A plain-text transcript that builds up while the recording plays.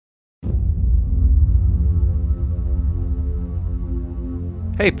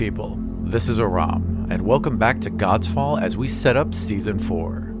Hey people, this is Aram, and welcome back to Godsfall as we set up Season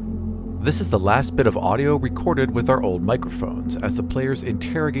 4. This is the last bit of audio recorded with our old microphones as the players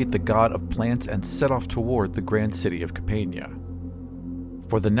interrogate the god of plants and set off toward the grand city of Capania.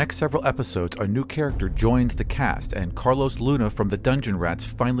 For the next several episodes, our new character joins the cast, and Carlos Luna from the Dungeon Rats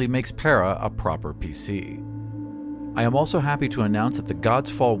finally makes Para a proper PC. I am also happy to announce that the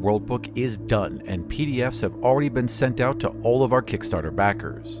Godsfall Worldbook is done, and PDFs have already been sent out to all of our Kickstarter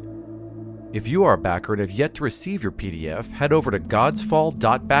backers. If you are a backer and have yet to receive your PDF, head over to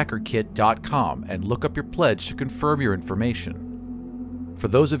godsfall.backerkit.com and look up your pledge to confirm your information. For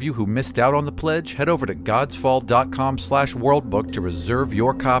those of you who missed out on the pledge, head over to godsfall.com/worldbook to reserve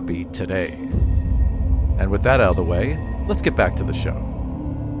your copy today. And with that out of the way, let's get back to the show.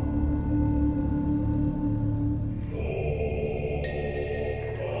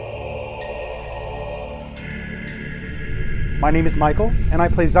 My name is Michael, and I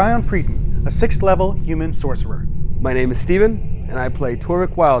play Zion Preeton, a 6th level human sorcerer. My name is Steven, and I play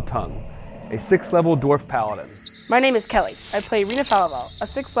Torvik Wildtongue, a 6th level dwarf paladin. My name is Kelly. I play Rena Falaval, a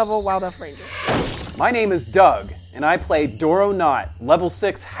 6th level wild elf ranger. My name is Doug, and I play Doro Knott, level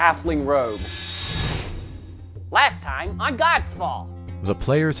 6 halfling rogue. Last time on Godsfall. The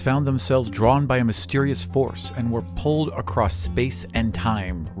players found themselves drawn by a mysterious force and were pulled across space and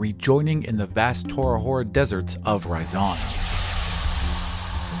time, rejoining in the vast Torahora deserts of Ryzon.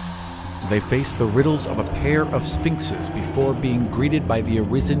 They faced the riddles of a pair of sphinxes before being greeted by the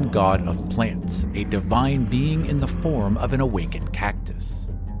arisen god of plants, a divine being in the form of an awakened cactus.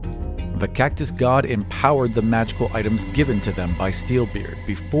 The cactus god empowered the magical items given to them by Steelbeard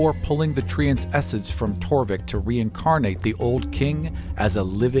before pulling the treant's essence from Torvik to reincarnate the old king as a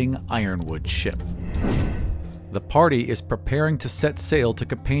living ironwood ship. The party is preparing to set sail to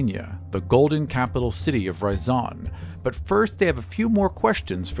Capania, the golden capital city of Ryzon, but first they have a few more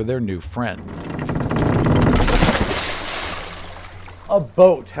questions for their new friend. A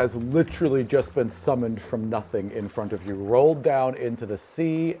boat has literally just been summoned from nothing in front of you, rolled down into the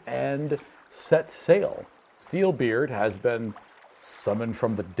sea, and set sail. Steelbeard has been summoned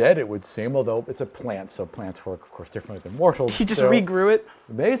from the dead, it would seem, although it's a plant, so plants work, of course, differently than mortals. He just so regrew it?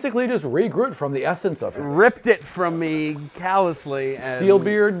 Basically just regrew it from the essence of it. Ripped it from me callously. And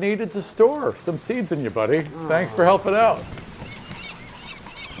Steelbeard needed to store some seeds in you, buddy. Thanks for helping out.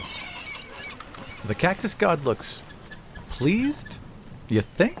 The cactus god looks pleased? You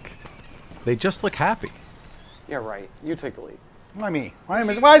think? They just look happy. Yeah, right. You take the lead. Why me? Why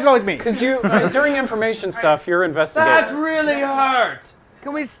is it always me? Because you, during information stuff, you're investigating. That really hurt!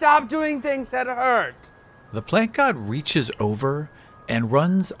 Can we stop doing things that hurt? The plant god reaches over and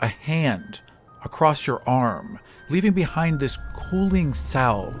runs a hand across your arm, leaving behind this cooling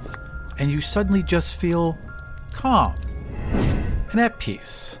salve, and you suddenly just feel calm and at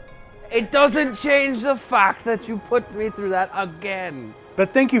peace. It doesn't change the fact that you put me through that again.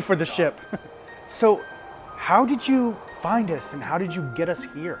 But thank you for the ship. So, how did you find us, and how did you get us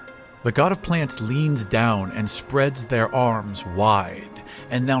here? The god of plants leans down and spreads their arms wide,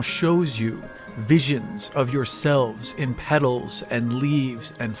 and now shows you visions of yourselves in petals and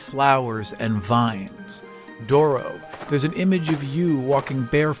leaves and flowers and vines. Doro, there's an image of you walking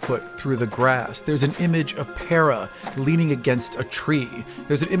barefoot through the grass. There's an image of Para leaning against a tree.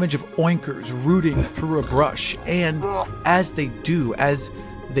 There's an image of oinkers rooting through a brush. And as they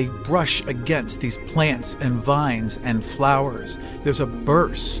brush against these plants and vines and flowers, there's a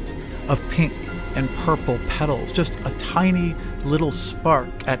burst of pink and purple petals, just a tiny little spark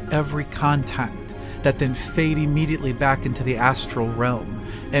at every contact that then fade immediately back into the astral realm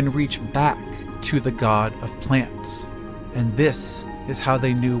and reach back to the god of plants. And this is how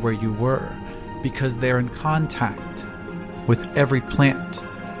they knew where you were, because they're in contact with every plant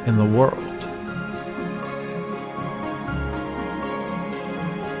in the world.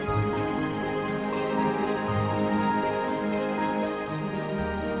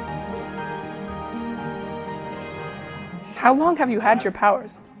 How long have you had your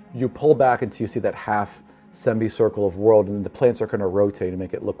powers? You pull back until you see that half semicircle of world, and the plants are going to rotate and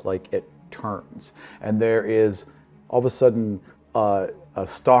make it look like it turns. And there is all of a sudden a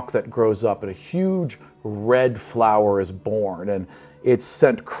stalk that grows up, and a huge red flower is born, and it's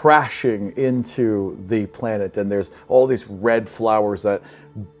sent crashing into the planet. And there's all these red flowers that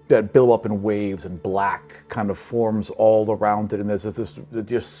build up in waves, and black kind of forms all around it. And there's this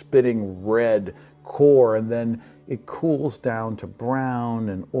just spinning red core, and then it cools down to brown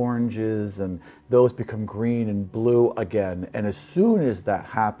and oranges, and those become green and blue again. And as soon as that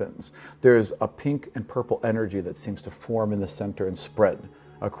happens, there's a pink and purple energy that seems to form in the center and spread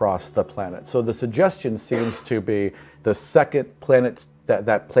across the planet. So the suggestion seems to be the second planets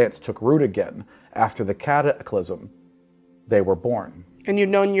that plants took root again. After the cataclysm, they were born. And you've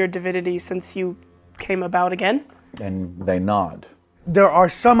known your divinity since you came about again? And they nod. There are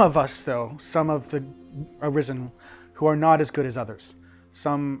some of us, though, some of the Arisen, who are not as good as others.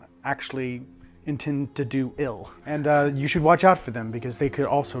 Some actually intend to do ill. And you should watch out for them, because they could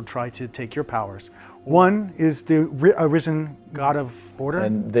also try to take your powers. One is the Arisen God of Order.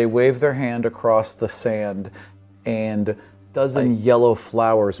 And they wave their hand across the sand, and a dozen yellow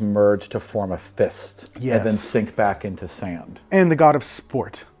flowers merge to form a fist, Yes. and then sink back into sand. And the God of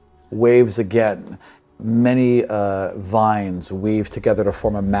Sport. Waves again. Many vines weave together to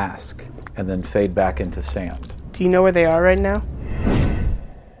form a mask, and then fade back into sand. Do you know where they are right now?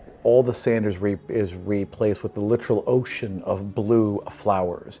 All the sand is replaced with the literal ocean of blue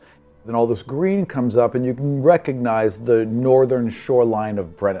flowers. Then all this green comes up, and you can recognize the northern shoreline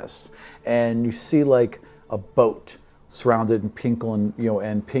of Brennus. And you see like a boat surrounded in pink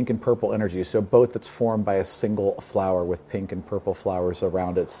and pink and purple energy. So a boat that's formed by a single flower with pink and purple flowers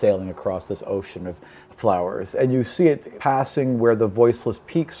around it, sailing across this ocean of flowers. And you see it passing where the voiceless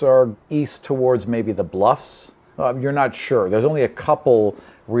peaks are, east towards maybe the bluffs. You're not sure. There's only a couple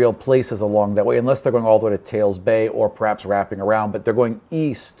real places along that way, unless they're going all the way to Tails Bay or perhaps wrapping around, but they're going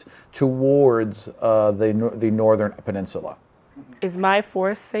east towards the northern peninsula. Is my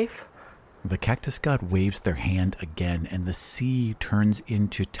forest safe? The cactus god waves their hand again, and the sea turns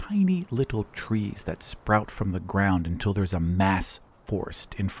into tiny little trees that sprout from the ground until there's a mass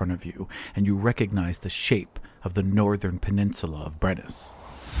forest in front of you, and you recognize the shape of the northern peninsula of Brennus.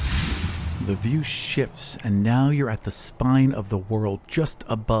 The view shifts, and now you're at the spine of the world just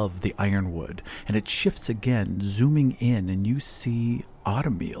above the Ironwood, and it shifts again, zooming in, and you see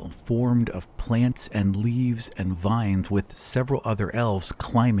Automil, formed of plants and leaves and vines with several other elves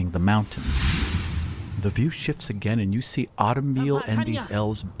climbing the mountain. The view shifts again, and you see Automil and these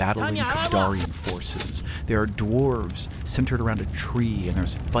elves battling Kadarian forces. There are dwarves centered around a tree, and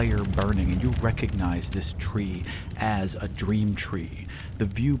there's fire burning, and you recognize this tree as a dream tree. The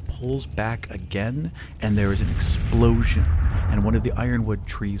view pulls back again, and there is an explosion, and one of the Ironwood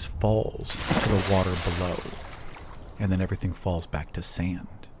trees falls to the water below. And then everything falls back to sand.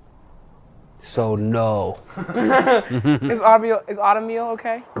 So no. Is Automil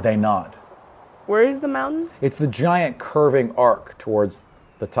okay? They nod. Where is the mountain? It's the giant curving arc towards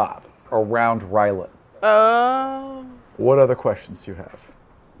the top, around Rylan. Oh. What other questions do you have?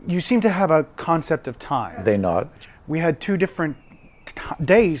 You seem to have a concept of time. They nod. We had 2 different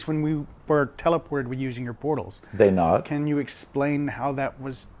days when we were teleported with using your portals. They nod. Can you explain how that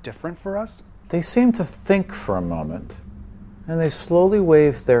was different for us? They seem to think for a moment, and they slowly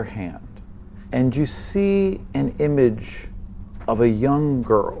wave their hand. And you see an image of a young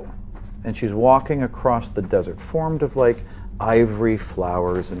girl, and she's walking across the desert, formed of like ivory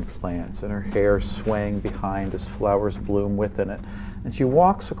flowers and plants, and her hair swaying behind as flowers bloom within it. And she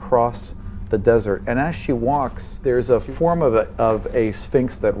walks across the desert, and as she walks, there's a form of a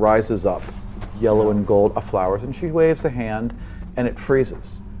sphinx that rises up, yellow and gold of flowers, and she waves a hand, and it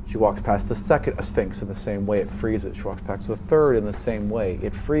freezes. She walks past the second sphinx in the same way, it freezes. She walks past the third in the same way,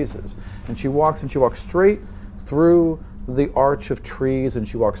 it freezes. And she walks straight through the arch of trees, and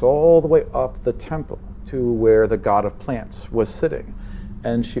she walks all the way up the temple to where the god of plants was sitting.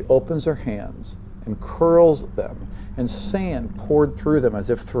 And she opens her hands and curls them, and sand poured through them as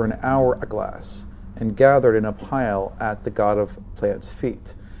if through an hourglass, and gathered in a pile at the god of plants'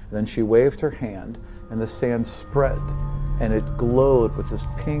 feet. And then she waved her hand, and the sand spread, and it glowed with this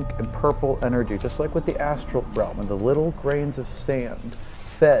pink and purple energy, just like with the astral realm, and the little grains of sand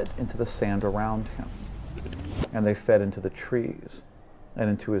fed into the sand around him. And they fed into the trees and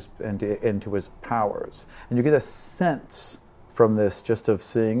into his powers. And you get a sense from this, just of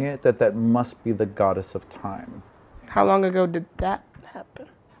seeing it, that must be the goddess of time. How long ago did that happen?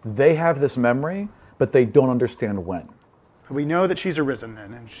 They have this memory, but they don't understand when. We know that she's arisen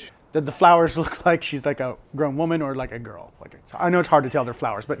then, and that the flowers look like she's like a grown woman or like a girl. I know it's hard to tell they're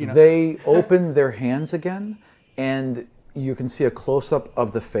flowers, but you know. They open their hands again, and you can see a close-up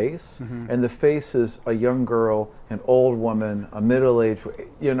of the face, and the face is a young girl, an old woman, a middle-aged,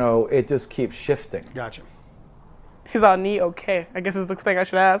 it just keeps shifting. Gotcha. Is Ani okay? I guess is the thing I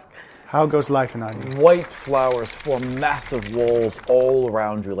should ask. How goes life in Adi? White flowers form massive walls all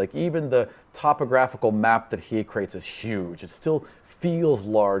around you. Like even the topographical map that he creates is huge. It still feels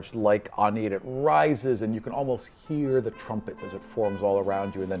large like Ani. It rises, and you can almost hear the trumpets as it forms all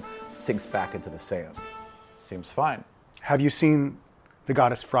around you and then sinks back into the sand. Seems fine. Have you seen the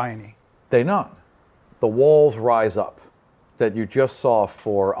goddess Phryane? They nod. The walls rise up that you just saw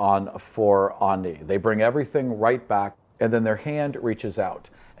for Ani. They bring everything right back, And then their hand reaches out,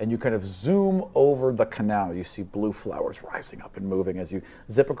 and you kind of zoom over the canal. You see blue flowers rising up and moving as you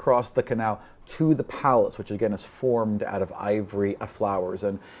zip across the canal to the palace, which again is formed out of ivory flowers.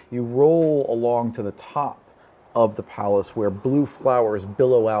 And you roll along to the top of the palace where blue flowers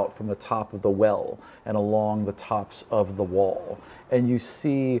billow out from the top of the well and along the tops of the wall. And you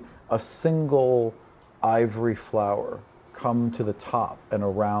see a single ivory flower come to the top and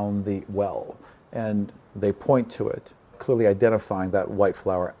around the well. And they point to it, clearly identifying that white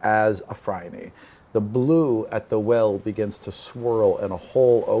flower as a Phryne. The blue at the well begins to swirl and a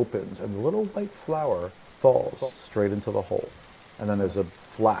hole opens, and the little white flower falls straight into the hole. And then there's a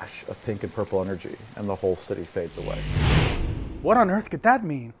flash of pink and purple energy, and the whole city fades away. What on earth could that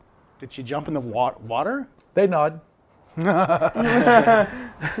mean? Did she jump in the water? They nod.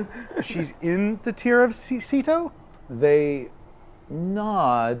 She's in the tier of Sito? They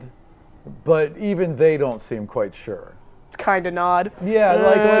nod, but even they don't seem quite sure. It's kind of nod. Yeah,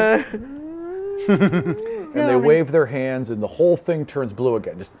 like and they wave their hands, and the whole thing turns blue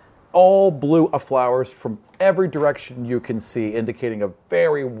again. Just all blue flowers from every direction you can see, indicating a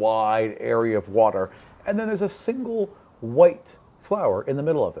very wide area of water. And then there's a single white flower in the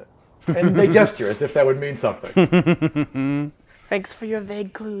middle of it. And they gesture as if that would mean something. Thanks for your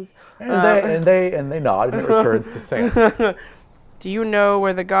vague clues. And they nod, and it returns to sand. Do you know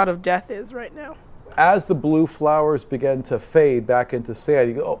where the god of death is right now? As the blue flowers begin to fade back into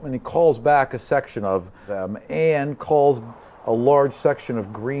sand, and he calls back a section of them and calls a large section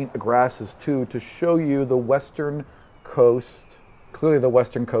of green grasses too to show you the western coast, clearly the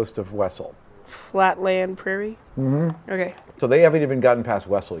western coast of Wessel. Flatland prairie? Mm-hmm. Okay. So they haven't even gotten past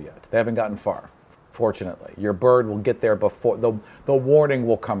Wessel yet. They haven't gotten far, fortunately. Your bird will get there before, the warning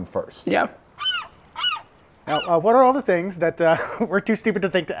will come first. Yeah. Now, what are all the things that we're too stupid to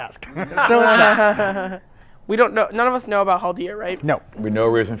think to ask? Show us that. We don't know. None of us know about Haldir, right? No. We no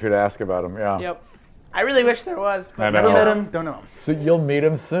reason for you to ask about him, yeah. Yep. I really wish there was. But I know. Never met him, don't know him. So you'll meet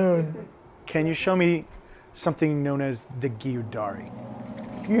him soon. Can you show me something known as the Gyudari?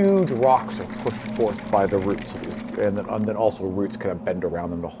 Huge rocks are pushed forth by the roots, and then also roots kind of bend around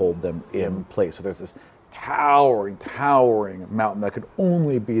them to hold them in place. So there's this towering mountain that could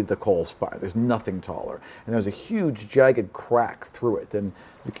only be the coal spire. There's nothing taller. And there's a huge jagged crack through it, and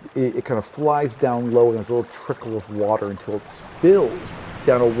it kind of flies down low, and there's a little trickle of water until it spills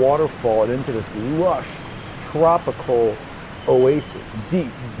down a waterfall and into this lush tropical oasis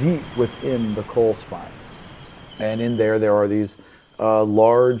deep within the coal spine. And in there are these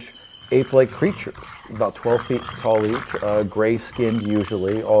large ape-like creatures, about 12 feet tall each, gray-skinned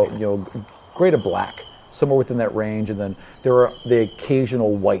usually, all gray to black, somewhere within that range. And then there are the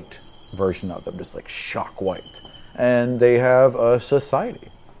occasional white version of them, just like shock white. And they have a society.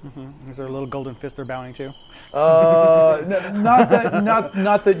 Mm-hmm. Is there a little golden fist they're bowing to? Not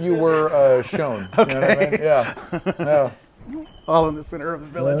that you were shown. Okay. You know what I mean? Yeah. All in the center of the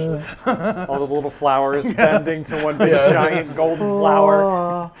village. All the little flowers bending to one big giant golden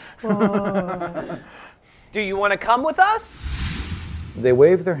flower. Do you want to come with us? They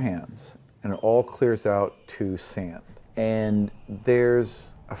wave their hands, and it all clears out to sand. And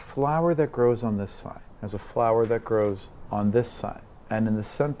there's a flower that grows on this side. There's a flower that grows on this side. And in the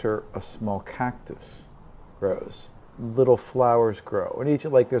center, a small cactus grows. Little flowers grow. And each,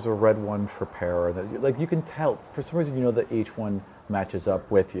 like, there's a red one for Para. Like, you can tell, for some reason, you know that each one matches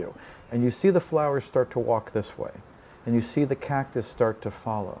up with you. And you see the flowers start to walk this way. And you see the cactus start to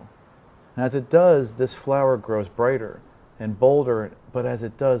follow. And as it does, this flower grows brighter and bolder, but as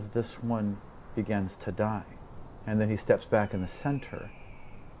it does, this one begins to die. And then he steps back in the center,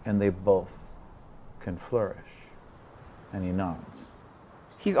 and they both can flourish. And he nods.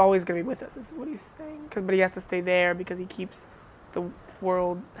 He's always going to be with us, is what he's saying. But he has to stay there because he keeps the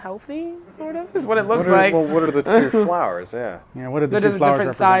world healthy, sort of, is what it looks like. Well, what are the two flowers? Yeah. Yeah, what are the What two are the flowers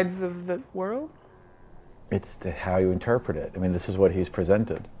different represent? sides of the world? It's how you interpret it. I mean, this is what he's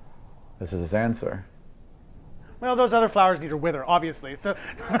presented. This is his answer. Well, those other flowers need to wither, obviously. So,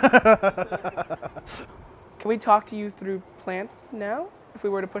 Can we talk to you through plants now? If we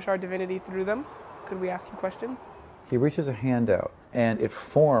were to push our divinity through them, could we ask you questions? He reaches a hand out, and it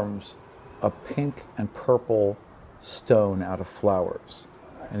forms a pink and purple stone out of flowers.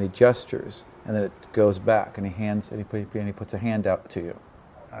 And he gestures, and then it goes back, and he puts a hand out to you.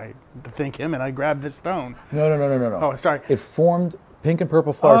 I thank him, and I grab this stone. No. Oh, sorry. It formed, pink and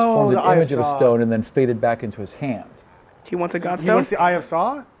purple flowers formed the an image Eye of of a Saw. stone and then faded back into his hand. He wants a He godstone? wants the Eye of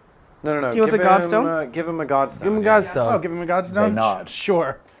Saw? No. He wants a godstone? Give him a godstone. Give him a yeah. godstone. Oh, give him a godstone? They nod.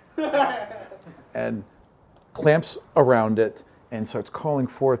 Sure. And clamps around it, and starts calling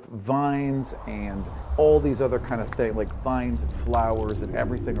forth vines and all these other kind of things, like vines and flowers and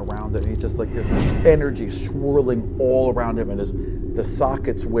everything around it. And he's just like this energy swirling all around him, and the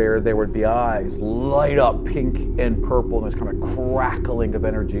sockets where there would be eyes light up pink and purple, and there's kind of crackling of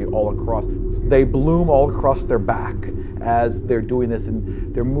energy all across. They bloom all across their back as they're doing this,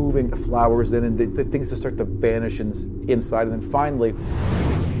 and they're moving the flowers in, and the things just start to vanish inside, and then finally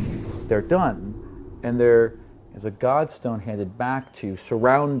they're done, and there's a godstone handed back to you,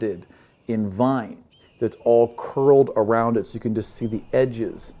 surrounded in vine that's all curled around it, so you can just see the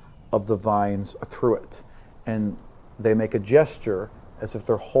edges of the vines through it. And they make a gesture as if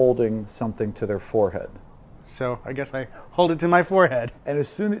they're holding something to their forehead. So I guess I hold it to my forehead. And as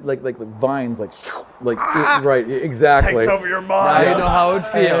soon as, like the vines, right, exactly. Takes over your mind. Now you know how it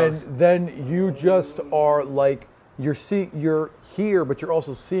feels. And then you just are like, you're here, but you're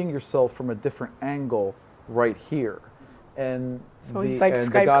also seeing yourself from a different angle right here. And So he's like the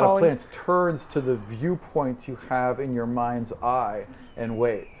Skype God calling. of Plants turns to the viewpoint you have in your mind's eye and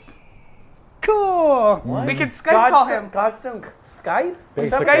waves. Cool. We could Skype call him. Godstone Skype?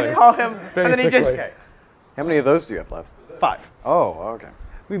 Basically. Skype call him, and then he just Basically. How many of those do you have left? 5. Oh, okay.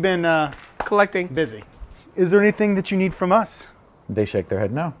 We've been collecting. busy. Is there anything that you need from us? They shake their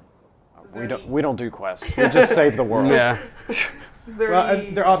head no. We don't do quests. We just save the world. Yeah. Is there Well, any?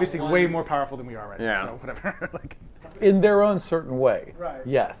 and they're obviously way more powerful than we are right now, Yeah. so whatever. Like, In their own certain way. Right.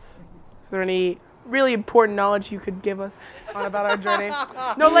 Yes. Is there any really important knowledge you could give us about our journey?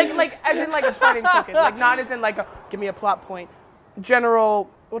 No, like as in like a parting token, like not as in like a give me a plot point. General,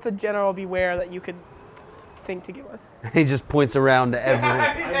 what's a general beware that you could think to give us? He just points around to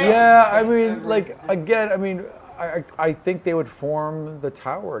everything. Yeah, I mean, like, again, I mean, I think they would form the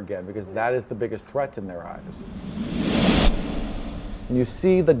tower again because that is the biggest threat in their eyes. And you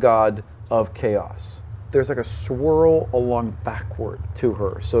see the god of chaos. There's like a swirl along backward to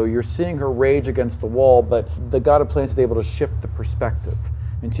her. So you're seeing her rage against the wall, but the god of plants is able to shift the perspective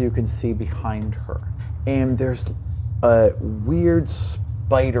until you can see behind her. And there's a weird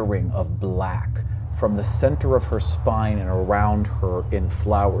spidering of black from the center of her spine and around her in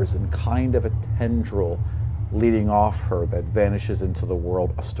flowers, and kind of a tendril leading off her that vanishes into the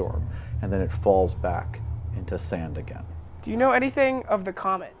world a storm, and then it falls back into sand again. Do you know anything of the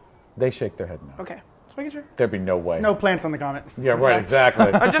comet? They shake their head no. Okay, just making sure. There'd be no way. no plants on the comet. Yeah, right, exactly.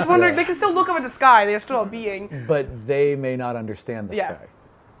 I'm just wondering. They can still look up at the sky. They're still a being. But they may not understand the Yeah. sky.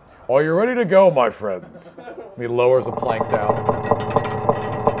 Are you ready to go, my friends? He lowers a plank down.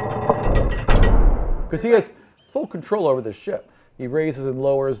 Because he has full control over the ship. He raises and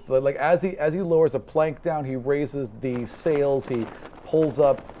lowers, like as he lowers a plank down, he raises the sails, he pulls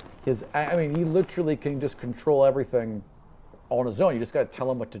up his, I mean, he literally can just control everything on his own. You just got to tell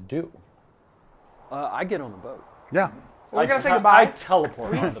him what to do. I get on the boat. Yeah. We're gonna say I goodbye.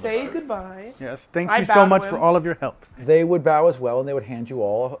 teleport. We onto the say boat. goodbye. Yes. Thank I you bow so to much him. for all of your help. They would bow as well, and they would hand you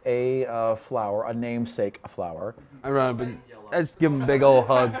all a flower, a namesake flower. I run up and I just give him a big old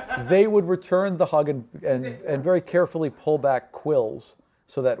hug. They would return the hug and very carefully pull back quills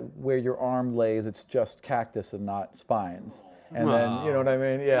so that where your arm lays, it's just cactus and not spines. And then, you know what I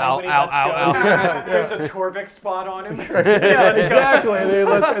mean? Yeah. Ow, ow, ow, ow. There's a Torvik spot on him. Yeah, exactly.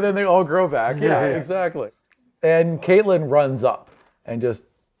 And then they all grow back. Yeah, exactly. And Caitlin runs up and just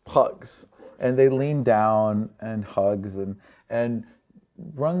hugs. And they lean down and hugs and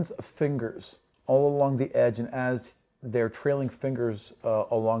runs fingers all along the edge. And as they're trailing fingers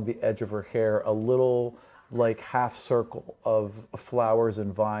along the edge of her hair, a little like half circle of flowers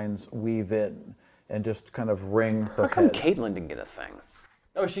and vines weave in and just kind of ring her How come head. Caitlin didn't get a thing?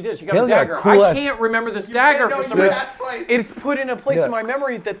 Oh, she did. She got Caitlin a got a dagger. cool I ass- can't remember this dagger for some you reason. asked twice. It's put in a place Yeah. in my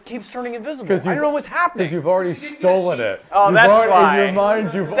memory that keeps turning invisible. 'Cause I don't know what's happening. Because you've already stolen it. Oh, You've that's already, why. In your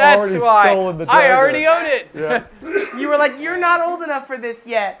mind, you've That's already why. stolen the dagger. I already own it. Yeah. You were like, you're not old enough for this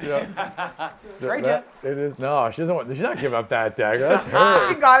yet. Trade ya. It is. No, she doesn't want. She's not giving up that dagger. That's hers.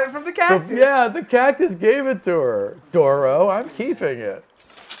 She got it from the cactus. Yeah, the cactus gave it to her. Doro, I'm keeping it.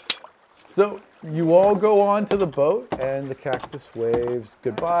 So you all go on to the boat, and the cactus waves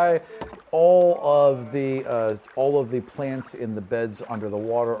goodbye. All of the plants in the beds under the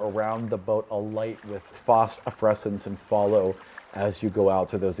water around the boat alight with phosphorescence and follow as you go out.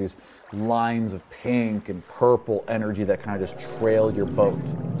 So there's these lines of pink and purple energy that kind of just trail your boat.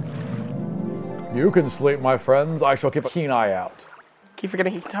 You can sleep, my friends. I shall keep a keen eye out. Keep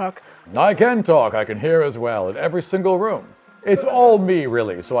forgetting he can talk. I can talk, I can hear as well, in every single room. It's all me,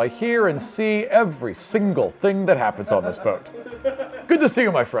 really, so I hear and see every single thing that happens on this boat. Good to see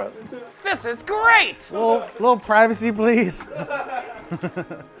you, my friends. This is great. Little privacy, please.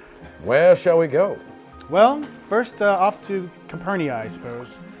 Where shall we go? Well, first off to Capernia, I suppose,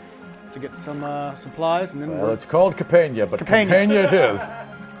 to get some supplies, and then Well, it's called Campania, but Campania it is.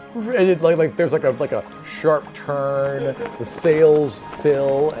 And there's like a sharp turn. The sails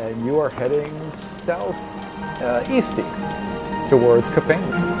fill, and you are heading south easty towards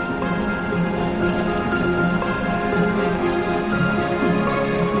Campania.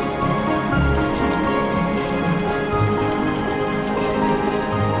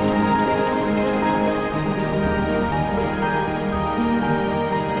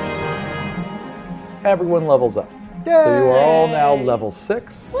 Everyone levels up. Yay! So you are all now level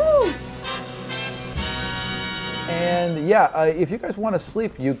 6. Woo! And yeah, if you guys want to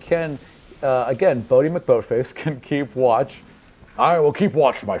sleep, you can, again, Bodie McBoatface can keep watch. I will keep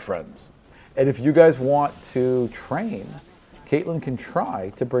watch, my friends. And if you guys want to train, Caitlin can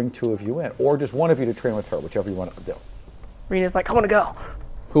try to bring 2 of you in, or just one of you to train with her, whichever you want to do. Rena's like, I want to go.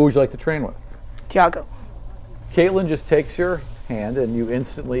 Who would you like to train with? Tiago. Caitlin just takes your hand and you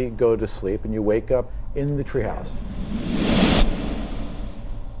instantly go to sleep and you wake up in the treehouse.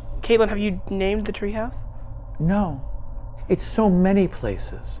 Caitlin, have you named the treehouse? No. It's so many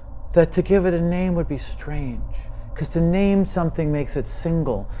places that to give it a name would be strange. Because to name something makes it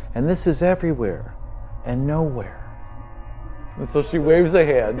single, and this is everywhere and nowhere. And so she waves a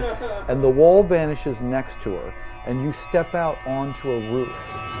hand, and the wall vanishes next to her, and you step out onto a roof.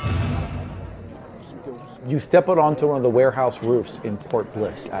 You step out onto one of the warehouse roofs in Port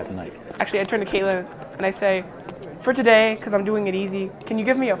Bliss at night. Actually, I turn to Caitlin and I say, for today, because I'm doing it easy, can you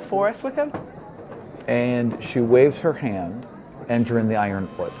give me a forest with him? And she waves her hand, enter in the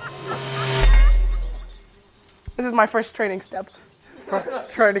Ironwood. This is my first training step.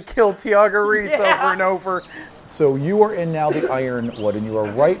 Trying to kill Tiago Reese over and over. So you are in now the Ironwood, and you're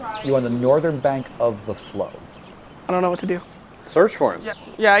on the northern bank of the flow. I don't know what to do. Search for him.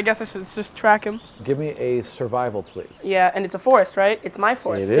 Yeah, I guess I should just track him. Give me a survival, please. Yeah, and it's a forest, right? It's my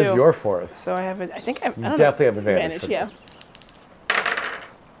forest, It too. is your forest. So I have it. I think I You don't definitely know. have advantage for yeah. this.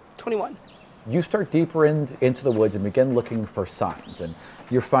 21. You start deeper into the woods and begin looking for signs, and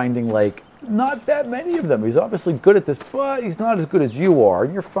you're finding not that many of them. He's obviously good at this, but he's not as good as you are.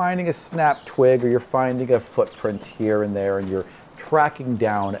 And you're finding a snapped twig, or you're finding a footprint here and there, and you're tracking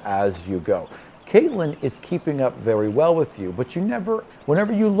down as you go. Caitlin is keeping up very well with you, but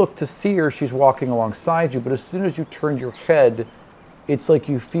whenever you look to see her, she's walking alongside you, but as soon as you turn your head, it's like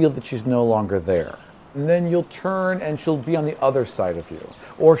you feel that she's no longer there. And then you'll turn and she'll be on the other side of you,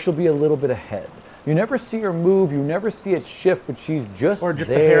 or she'll be a little bit ahead. You never see her move, you never see it shift, but she's just or just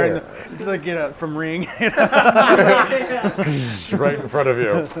there. the hair from Ring. Right in front of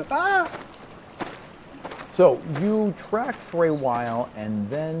you. So you track for a while, and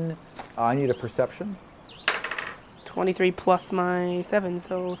then I need a perception. 23 plus my 7,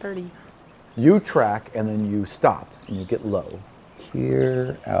 so 30. You track, and then you stop, and you get low.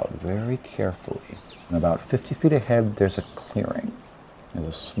 Peer out very carefully. And about 50 feet ahead, there's a clearing. There's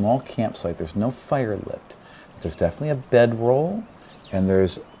a small campsite. There's no fire lit. But there's definitely a bedroll, and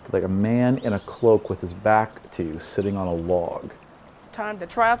there's like a man in a cloak with his back to you, sitting on a log. Time to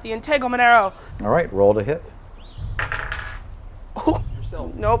try out the entanglement arrow. All right, roll to hit. Oh,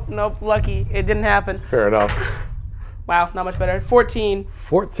 nope, lucky. It didn't happen. Fair enough. Wow, not much better. 14.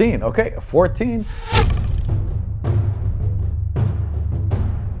 14, okay, a 14.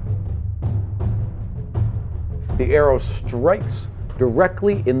 The arrow strikes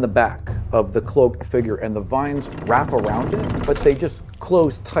directly in the back of the cloaked figure, and the vines wrap around it, but they just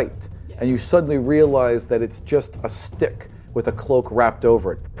close tight. And you suddenly realize that it's just a stick with a cloak wrapped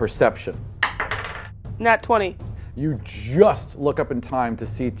over it. Perception. Nat 20. You just look up in time to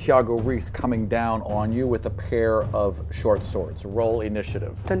see Tiago Reese coming down on you with a pair of short swords. Roll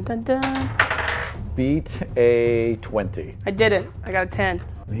initiative. Dun dun dun. Beat a 20. I didn't. I got a 10.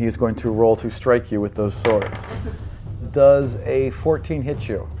 He is going to roll to strike you with those swords. Does a 14 hit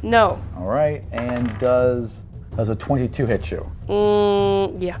you? No. All right, and does a 22 hit you?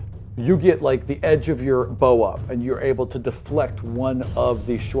 Yeah. You get like the edge of your bow up, and you're able to deflect one of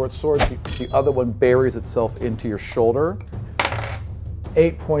the short swords. The other one buries itself into your shoulder.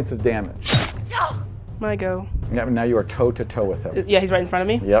 8 points of damage. My go. Now you are toe to toe with him. Yeah, he's right in front of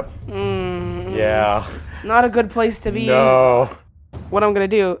me. Yep. Yeah. Not a good place to be. No. What I'm going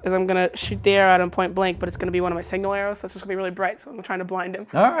to do is I'm going to shoot the arrow at him point blank, but it's going to be one of my signal arrows, so it's just going to be really bright, so I'm trying to blind him.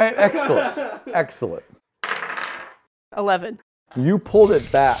 All right, excellent. Excellent. 11. You pulled it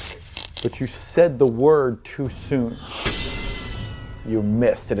back, but you said the word too soon. You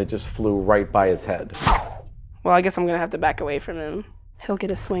missed, and it just flew right by his head. Well, I guess I'm going to have to back away from him. He'll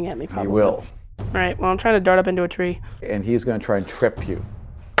get a swing at me, probably. He will. All right, well, I'm trying to dart up into a tree. And he's going to try and trip you.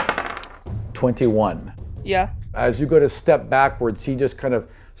 21. Yeah. As you go to step backwards, he just kind of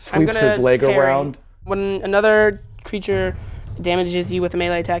I'm sweeps gonna his leg parry. around. When another creature damages you with a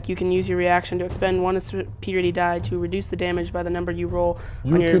melee attack, you can use your reaction to expend one superiority die to reduce the damage by the number you roll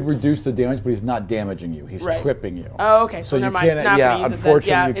You on your... could reduce the damage, but he's not damaging you. He's Right. tripping you. Oh, okay. So you never mind. can't- Not yeah, gonna use it then.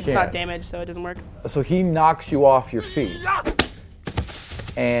 unfortunately Yeah, you it's can't. not damage, so it doesn't work. So he knocks you off your feet.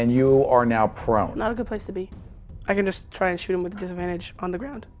 And you are now prone. Not a good place to be. I can just try and shoot him with disadvantage on the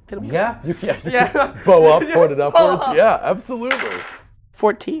ground. Hit him. Yeah, you can Yeah. bow up, point it upwards. Yeah, absolutely.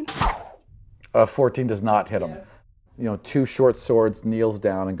 14. 14 does not hit him. You know, 2 short swords, kneels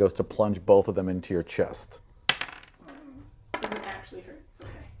down and goes to plunge both of them into your chest. Doesn't actually hurt. It's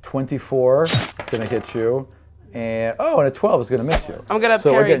okay. 24 is going to hit you. And a 12 is going to miss you. I'm going to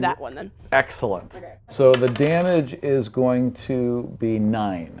So parry again, that one then. Excellent. Okay. So the damage is going to be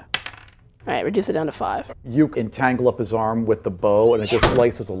 9. All right, reduce it down to 5. You entangle up his arm with the bow, and it just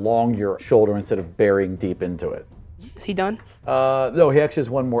slices along your shoulder instead of burying deep into it. Is he done? No, he actually has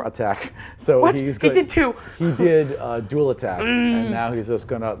one more attack. So What? he's He going, did 2. He did dual attack, and now he's just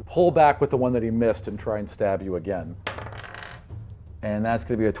going to pull back with the one that he missed and try and stab you again. And that's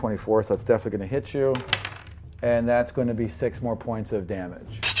going to be a 24, so that's definitely going to hit you. And that's going to be 6 more points of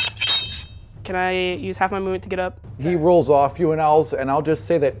damage. Can I use half my movement to get up? He rolls off you, and I'll just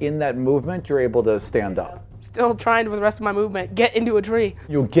say that in that movement, you're able to stand up. Still trying with the rest of my movement. Get into a tree.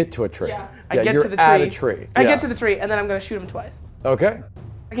 You'll get to a tree. I get you're to the tree. at a tree. I Yeah. get to the tree, and then I'm going to shoot him twice. Okay.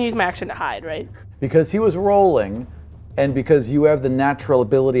 I can use my action to hide, right? Because he was rolling, and because you have the natural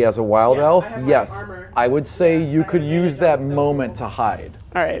ability as a wild elf, have my yes, armor. I would say you could use that moment to hide.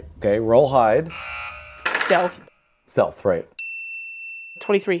 All right. Okay, roll hide. Stealth. Stealth, right.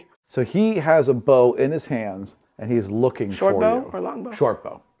 23. So he has a bow in his hands, and he's looking Short for bow you. or long bow? Short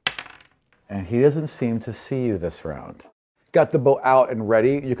bow. And he doesn't seem to see you this round. Got the bow out and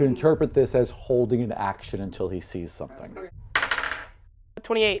ready. You can interpret this as holding an action until he sees something.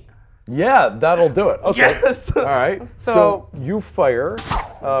 28. Yeah, that'll do it. Okay. Yes. All right. So- you fire,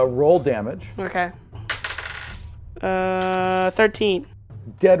 roll damage. Okay. 13.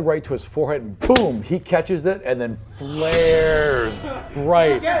 Dead right to his forehead, and boom, he catches it and then flares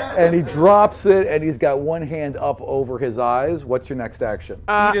bright. And he drops it, and he's got one hand up over his eyes. What's your next action?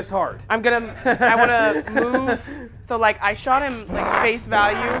 Eat his heart. I want to move. So, like, I shot him, like, face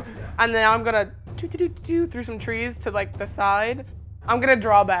value, and then I'm going to through some trees to, like, the side. I'm going to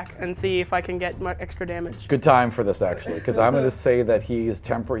draw back and see if I can get more extra damage. Good time for this, actually, because I'm going to say that he's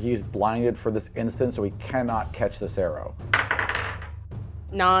blinded for this instant, so he cannot catch this arrow.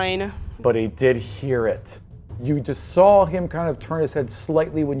 9. But he did hear it. You just saw him kind of turn his head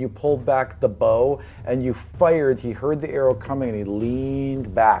slightly when you pulled back the bow, and you fired. He heard the arrow coming, and he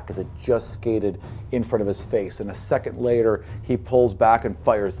leaned back as it just skated in front of his face. And a second later, he pulls back and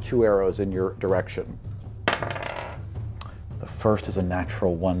fires 2 arrows in your direction. The first is a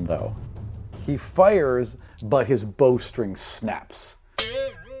natural 1, though. He fires, but his bowstring snaps.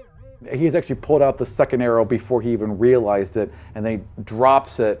 He's actually pulled out the second arrow before he even realized it, and then he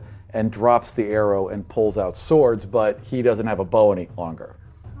drops it and drops the arrow and pulls out swords, but he doesn't have a bow any longer.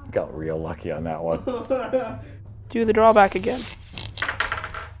 Got real lucky on that one. Do the drawback again.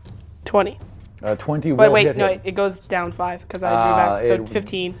 20. 20 will But wait, hit no, him. it goes down 5 because I drew back. So it-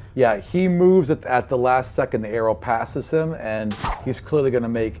 15. Yeah, he moves at the last second. The arrow passes him, and he's clearly going to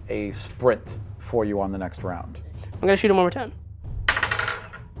make a sprint for you on the next round. I'm going to shoot him one more time.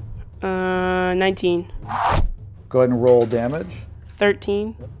 19. Go ahead and roll damage.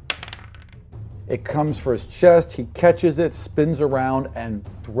 13. It comes for his chest. He catches it, spins around, and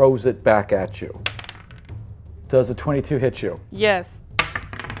throws it back at you. Does a 22 hit you? Yes.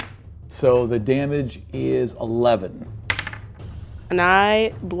 So the damage is 11. And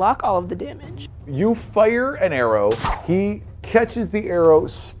I block all of the damage. You fire an arrow. He catches the arrow,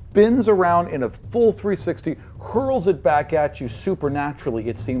 spins around in a full 360, hurls it back at you supernaturally,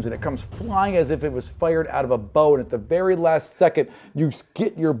 it seems, and it comes flying as if it was fired out of a bow. And at the very last second, you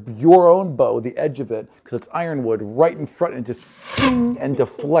get your own bow, the edge of it, because it's ironwood, right in front, and just ding, and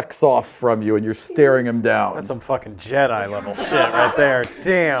deflects off from you, and you're staring him down. That's some fucking Jedi level shit right there.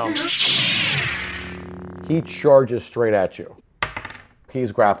 Damn. He charges straight at you.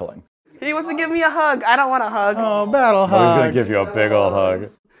 He's grappling. He wants to give me a hug. I don't want a hug. Oh, battle He's going hugs. to give you a big old hug.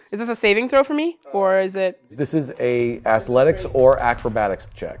 Is this a saving throw for me? Or is it... This is a athletics or acrobatics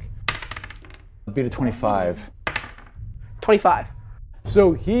check. Beat a 25. 25.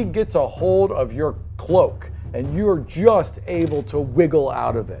 So he gets a hold of your cloak, and you're just able to wiggle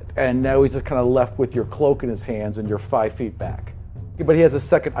out of it. And now he's just kind of left with your cloak in his hands, and you're 5 feet back. But he has a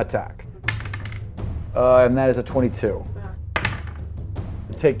second attack. And that is a 22.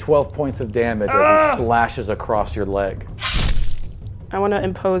 take 12 points of damage as he slashes across your leg. I want to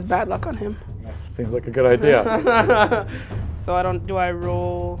impose bad luck on him. Seems like a good idea. So do I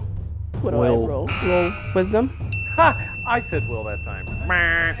roll? What do Will. I roll? Roll wisdom? I said will that time.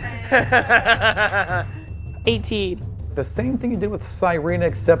 18. The same thing you did with Cyrena,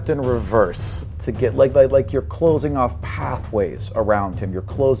 except in reverse. To get like you're closing off pathways around him. You're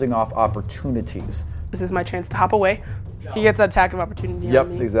closing off opportunities. This is my chance to hop away. He gets an attack of opportunity Yep,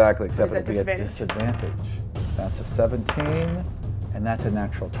 on me. exactly. Except Or is it'll that be a disadvantage. That's a 17, and that's a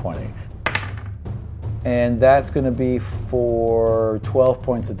natural 20. And that's going to be for 12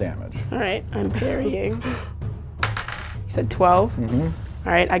 points of damage. All right, I'm parrying. You said 12? Mm-hmm.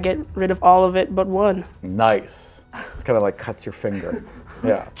 All right, I get rid of all of it but one. Nice. It's kind of like cuts your finger.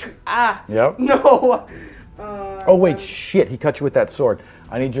 Yeah. Ah! Yep. No! Oh, wait, shit. He cut you with that sword.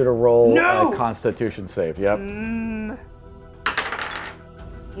 I need you to roll No! a Constitution save. Yep.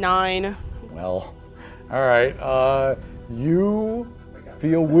 9. Well, all right. You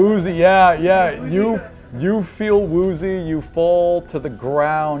feel woozy. Yeah. You feel woozy. You fall to the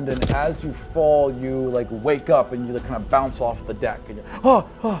ground, and as you fall, you like wake up and you kind of bounce off the deck, and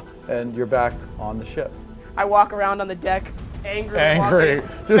and you're back on the ship. I walk around on the deck, angry, Angry,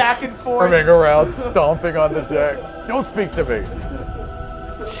 walking just back and forth. swimming around, stomping on the deck. Don't speak to me.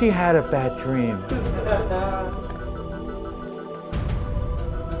 She had a bad dream.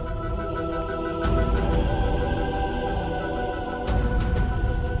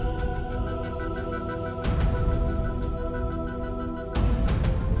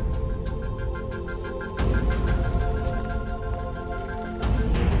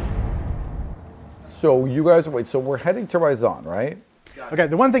 So you guys are so we're heading to Ryzon, right? Okay,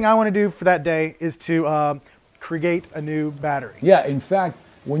 the one thing I want to do for that day is to create a new battery. Yeah, in fact,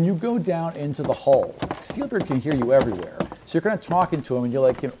 when you go down into the hull, Steelbeard can hear you everywhere. So you're kind of talking to him, and you're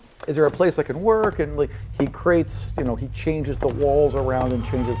like, is there a place I can work? And like he creates, he changes the walls around and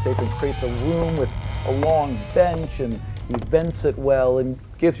changes shape and creates a room with a long bench, and he vents it well and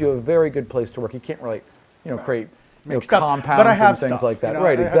gives you a very good place to work. He can't really, create compounds but I have and things stuff, like that. you know,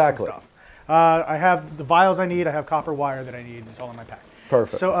 Right, I have some exactly. stuff. I have the vials I need. I have copper wire that I need. It's all in my pack.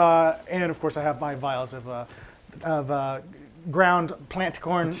 Perfect. So, and of course, I have my vials of ground plant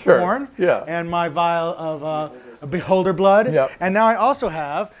corn, yeah. and my vial of beholder blood. Yep. And now I also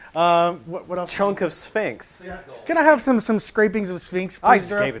have what else? Chunk of Sphinx. Can I have some scrapings of Sphinx? I please, just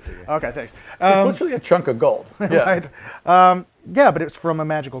Zero? gave it to you. Okay, thanks. It's literally a chunk of gold. Yeah, Right. Yeah, but it's from a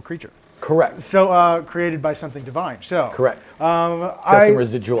magical creature. correct. So created by something divine. So Correct. Got some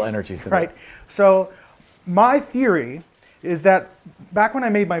residual energies in Right. there. So my theory is that back when I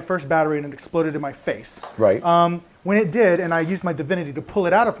made my first battery and it exploded in my face, Right. when it did and I used my divinity to pull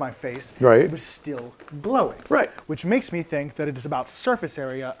it out of my face, Right. it was still glowing. Right. Which makes me think that it is about surface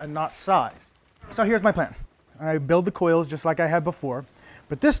area and not size. So here's my plan. I build the coils just like I had before,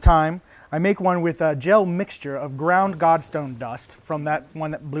 but this time I make one with a gel mixture of ground godstone dust from that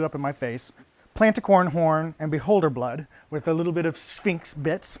one that blew up in my face, planticorn horn, and beholder blood with a little bit of sphinx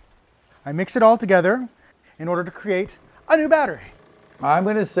bits. I mix it all together in order to create a new battery. I'm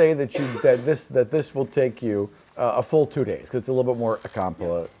going to say that this will take you a full 2 days because it's a little bit more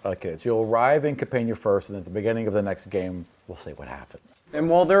complicated. So you'll arrive in Campania first, and at the beginning of the next game, we'll see what happens. And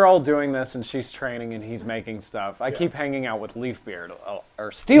while they're all doing this and she's training and he's making stuff, I keep hanging out with Leafbeard, or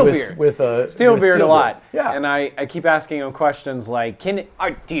Steelbeard. Steelbeard a lot. Yeah. And I keep asking him questions like,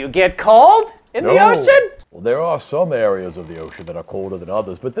 do you get cold in the ocean? Well, there are some areas of the ocean that are colder than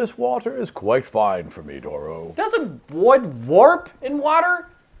others, but this water is quite fine for me, Doro. Doesn't wood warp in water?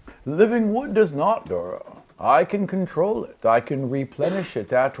 Living wood does not, Doro. I can control it. I can replenish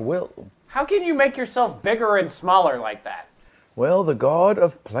it at will. How can you make yourself bigger and smaller like that? Well, the god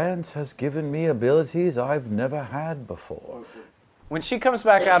of plants has given me abilities I've never had before. When she comes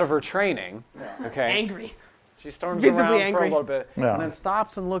back out of her training, okay, Angry. she storms Visibly around for angry. a little bit Yeah. and then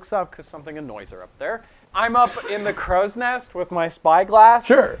stops and looks up because something annoys her up there. I'm up in the crow's nest with my spyglass.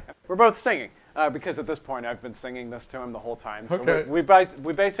 Sure. We're both singing because at this point I've been singing this to him the whole time. So Okay. we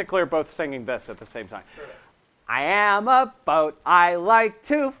basically are both singing this at the same time. I am a boat, I like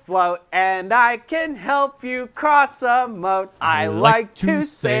to float, and I can help you cross a moat. I like to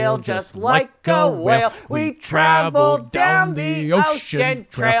sail just like a whale. We travel down the ocean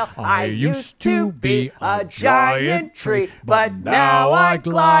trail. I used to be a giant tree, but now I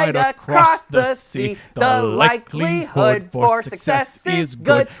glide across the sea. The likelihood for success is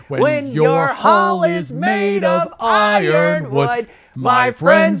good when your hull is made of ironwood. My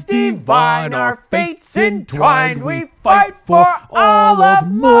friends divine, our fates entwined, we fight for all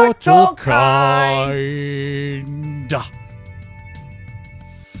of mortal kind.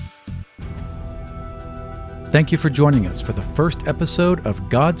 Thank you for joining us for the first episode of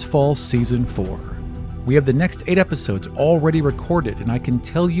God's Fall Season 4. We have the next 8 episodes already recorded, and I can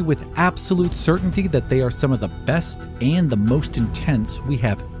tell you with absolute certainty that they are some of the best and the most intense we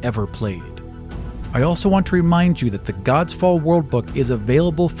have ever played. I also want to remind you that the God's Fall Worldbook is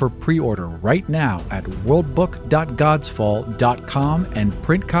available for pre-order right now at worldbook.godsfall.com, and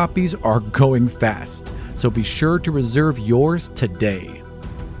print copies are going fast, so be sure to reserve yours today.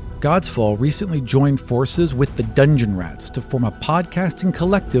 God's Fall recently joined forces with the Dungeon Rats to form a podcasting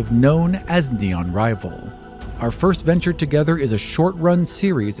collective known as Neon Rival. Our first venture together is a short-run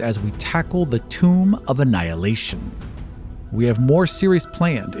series as we tackle the Tomb of Annihilation. We have more series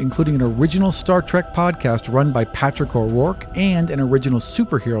planned, including an original Star Trek podcast run by Patrick O'Rourke and an original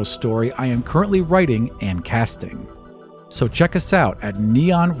superhero story I am currently writing and casting. So check us out at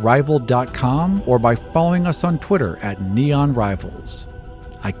neonrival.com or by following us on Twitter at neonrivals.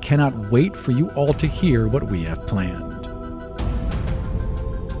 I cannot wait for you all to hear what we have planned.